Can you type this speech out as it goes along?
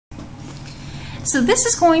So this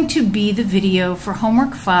is going to be the video for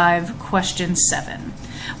homework 5, question 7.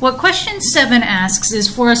 What question 7 asks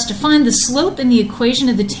is for us to find the slope in the equation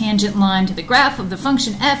of the tangent line to the graph of the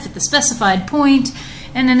function f at the specified point,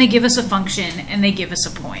 and then they give us a function and they give us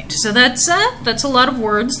a point. So that's a lot of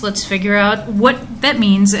words. Let's figure out what that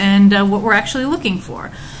means and what we're actually looking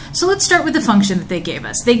for. So let's start with the function that they gave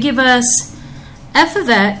us. They give us f of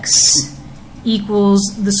x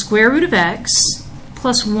equals the square root of x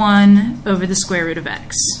plus 1 over the square root of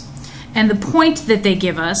x. And the point that they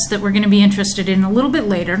give us, that we're going to be interested in a little bit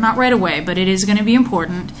later, not right away, but it is going to be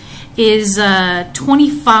important, is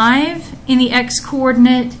 25 in the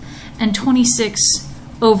x-coordinate and 26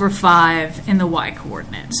 over 5 in the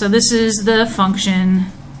y-coordinate. So this is the function,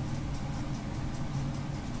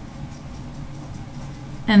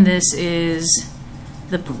 and this is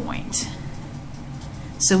the point.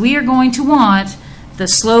 So we are going to want the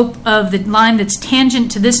slope of the line that's tangent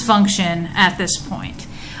to this function at this point.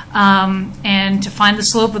 And to find the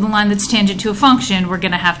slope of the line that's tangent to a function, we're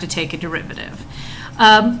going to have to take a derivative.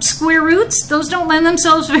 Square roots, those don't lend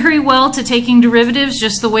themselves very well to taking derivatives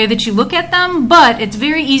just the way that you look at them, but it's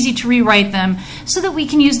very easy to rewrite them so that we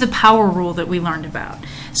can use the power rule that we learned about.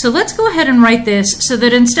 So let's go ahead and write this so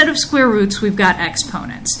that instead of square roots, we've got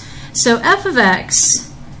exponents. So f of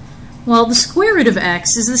x, well, the square root of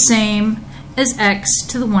x is the same as x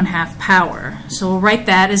to the 1/2 power. So we'll write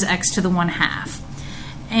that as x to the 1/2.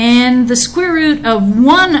 And the square root of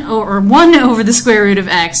 1 over the square root of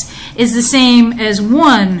x is the same as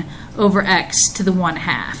 1 over x to the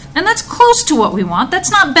 1/2. And that's close to what we want.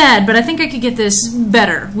 That's not bad, but I think I could get this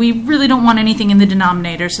better. We really don't want anything in the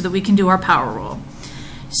denominator so that we can do our power rule.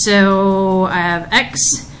 So I have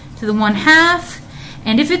x to the 1/2,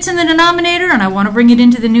 and if it's in the denominator and I want to bring it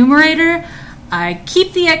into the numerator, I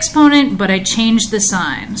keep the exponent, but I change the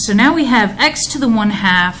sign. So now we have x to the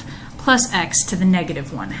 1/2 plus x to the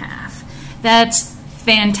negative 1/2. That's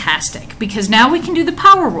fantastic, because now we can do the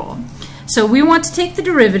power rule. So we want to take the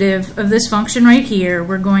derivative of this function right here.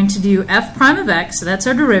 We're going to do f prime of x, so that's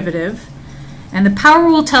our derivative. And the power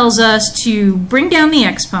rule tells us to bring down the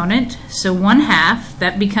exponent, so 1/2,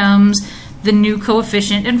 that becomes the new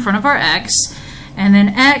coefficient in front of our x, and then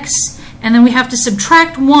x, and then we have to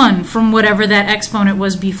subtract 1 from whatever that exponent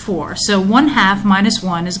was before. So 1/2 minus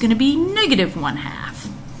 1 is going to be negative 1/2.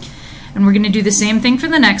 And we're going to do the same thing for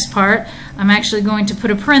the next part. I'm actually going to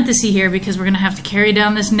put a parenthesis here because we're going to have to carry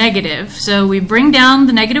down this negative. So we bring down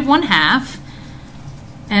the negative 1/2,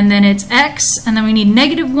 and then it's x, and then we need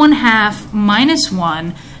negative 1/2 minus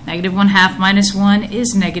 1. Negative 1/2 minus 1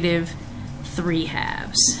 is negative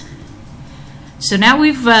 3/2. So now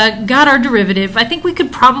we've got our derivative. I think we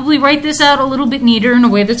could probably write this out a little bit neater in a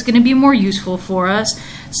way that's going to be more useful for us.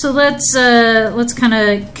 So let's kind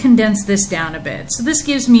of condense this down a bit. So this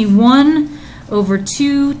gives me 1 over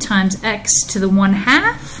 2 times x to the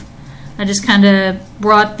 1/2. I just kind of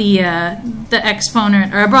brought the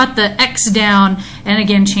exponent, or I brought the x down, and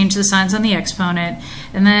again changed the signs on the exponent.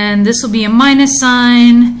 And then this will be a minus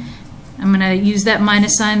sign. I'm going to use that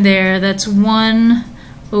minus sign there. That's 1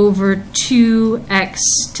 over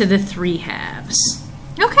 2x to the 3/2.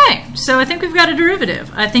 Okay, so I think we've got a derivative.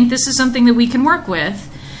 I think this is something that we can work with.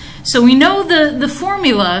 So we know the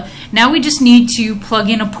formula. Now we just need to plug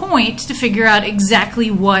in a point to figure out exactly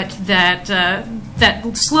what that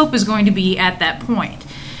slope is going to be at that point.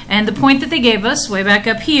 And the point that they gave us way back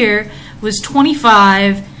up here was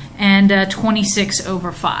 25 and 26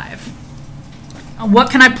 over 5.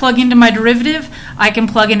 What can I plug into my derivative? I can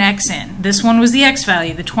plug an x in. This one was the x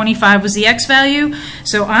value. The 25 was the x value.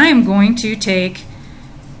 So I am going to take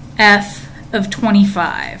f of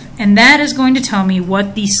 25. And that is going to tell me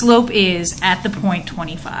what the slope is at the point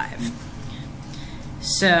 25.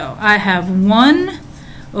 So I have 1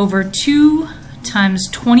 over 2 times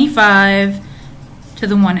 25 to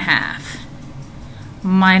the 1/2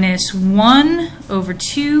 minus 1 over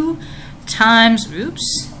 2 times,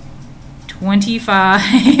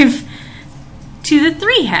 25 to the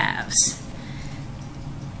 3/2.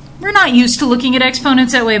 We're not used to looking at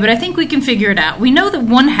exponents that way, but I think we can figure it out. We know that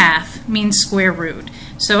 1/2 means square root.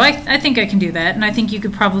 So I think I can do that, and I think you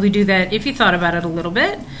could probably do that if you thought about it a little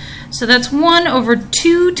bit. So that's 1 over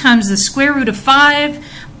 2 times the square root of 5,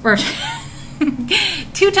 or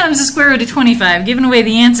 2 times the square root of 25, giving away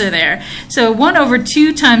the answer there. So 1 over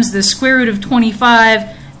 2 times the square root of 25,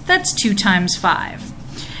 that's 2 times 5.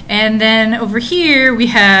 And then over here we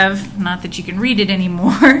have, not that you can read it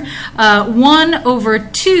anymore, 1 over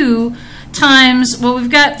 2 times, well, we've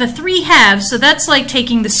got the 3/2, so that's like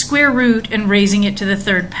taking the square root and raising it to the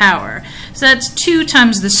 3rd power. So that's 2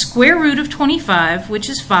 times the square root of 25, which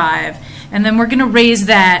is 5, and then we're going to raise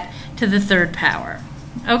that to the third power.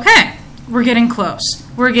 Okay, we're getting close.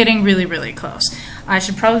 We're getting really, really close. I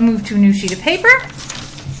should probably move to a new sheet of paper.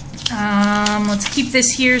 Let's keep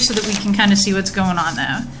this here so that we can kind of see what's going on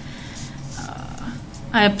now.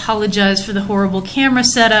 I apologize for the horrible camera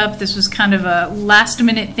setup. This was kind of a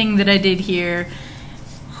last-minute thing that I did here.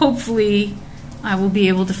 Hopefully, I will be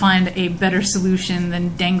able to find a better solution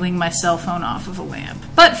than dangling my cell phone off of a lamp.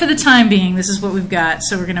 But for the time being, this is what we've got,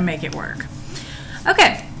 so we're going to make it work.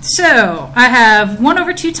 Okay, so I have 1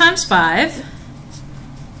 over 2 times 5.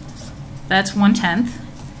 That's 1/10.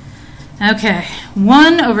 Okay,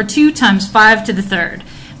 1 over 2 times 5 to the third.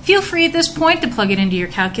 Feel free at this point to plug it into your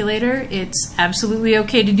calculator. It's absolutely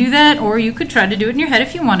okay to do that, or you could try to do it in your head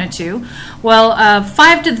if you wanted to. Well,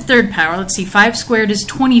 5 to the third power, let's see, 5 squared is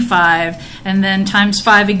 25, and then times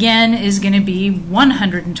 5 again is going to be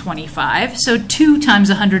 125. So 2 times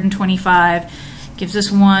 125 gives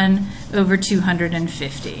us 1 over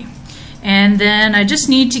 250. And then I just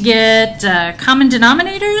need to get common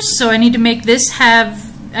denominators, so I need to make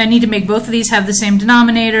both of these have the same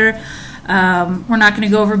denominator. We're not going to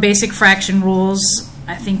go over basic fraction rules.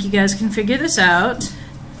 I think you guys can figure this out.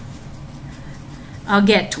 I'll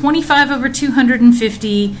get 25 over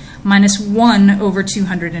 250 minus 1 over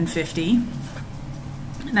 250.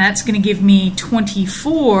 That's going to give me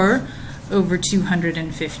 24 over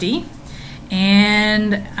 250.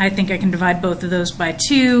 And I think I can divide both of those by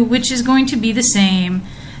 2, which is going to be the same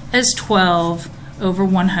as 12 over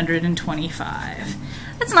 125.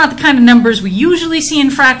 That's not the kind of numbers we usually see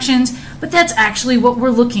in fractions, but that's actually what we're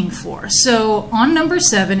looking for. So on number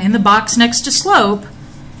 7, in the box next to slope,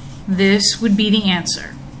 this would be the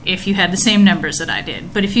answer if you had the same numbers that I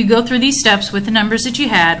did. But if you go through these steps with the numbers that you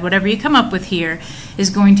had, whatever you come up with here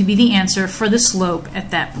is going to be the answer for the slope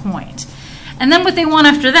at that point. And then what they want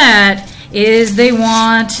after that is they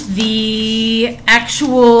want the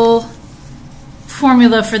actual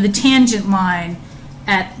formula for the tangent line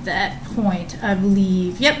at that point, I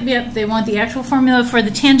believe. Yep, they want the actual formula for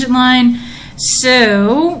the tangent line.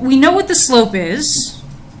 So we know what the slope is,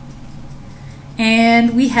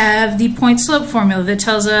 and we have the point slope formula that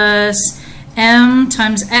tells us m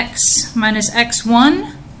times x minus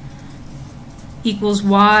x1 equals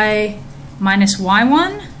y minus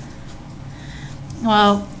y1.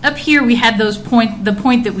 Well, up here we had the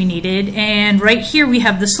point that we needed, and right here we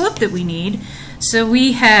have the slope that we need. So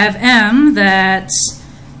we have m, that's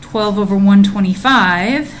 12 over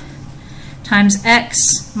 125, times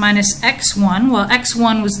x minus x1. Well,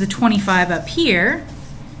 x1 was the 25 up here,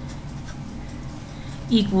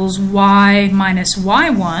 equals y minus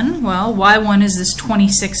y1. Well, y1 is this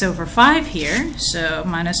 26 over 5 here, so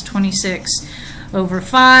minus 26 over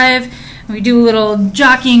 5. We do a little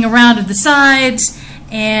jockeying around of the sides,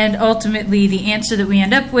 and ultimately the answer that we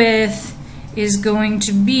end up with is going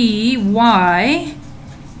to be y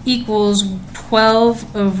equals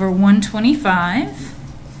 12 over 125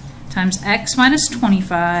 times x minus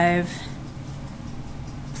 25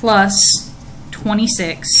 plus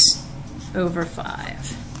 26 over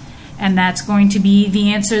 5. And that's going to be the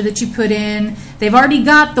answer that you put in. They've already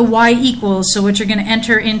got the y equals, so what you're going to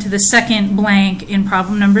enter into the second blank in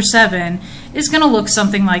problem number 7 is going to look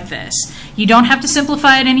something like this. You don't have to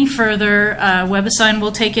simplify it any further. WebAssign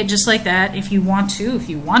will take it just like that if you want to. If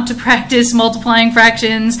you want to practice multiplying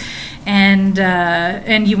fractions and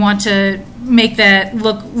you want to make that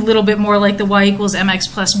look a little bit more like the y equals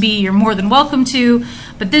mx plus b, you're more than welcome to.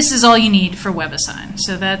 But this is all you need for WebAssign.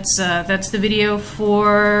 So that's the video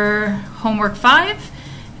for homework 5,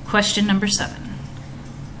 question number 7.